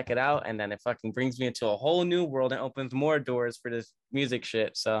then I check it out, and then it fucking brings me into a whole new world and opens more doors for this music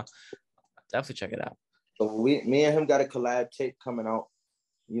shit. So definitely check it out. So me and him got a collab tape coming out.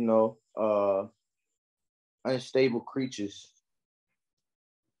 Unstable Creatures.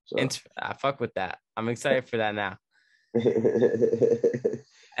 So. I fuck with that. I'm excited for that now.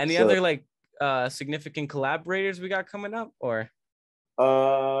 Any other like significant collaborators we got coming up, or?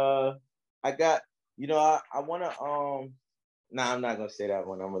 I got, I want to, nah, I'm not going to say that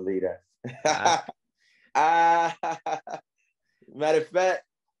one. I'm going to leave that. Matter of fact,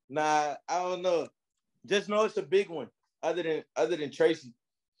 nah, I don't know. Just know it's a big one. Other than Tracy,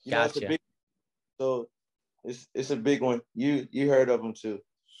 gotcha. It's a big, so it's a big one. You heard of him too.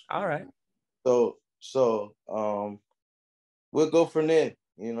 All right. So we'll go from there,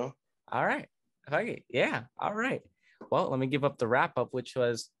 All right. Okay. Yeah. All right. Well, let me give up the wrap up,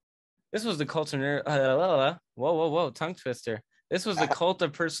 this was the Cult of whoa, tongue twister. This was the Cult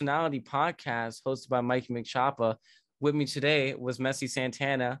of Personality podcast hosted by Mikeymcchoppa. With me today was Messy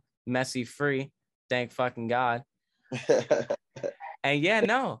Santana, Messy Free. Thank fucking God. And yeah,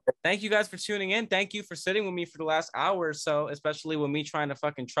 no, thank you guys for tuning in. Thank you for sitting with me for the last hour or so, especially with me trying to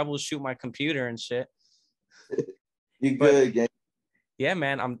fucking troubleshoot my computer and shit. You good, gang. Yeah,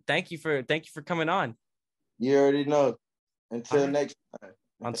 man. Thank you for coming on. You already know. Until next time.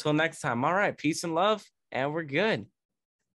 Until next time. All right. Peace and love. And we're good.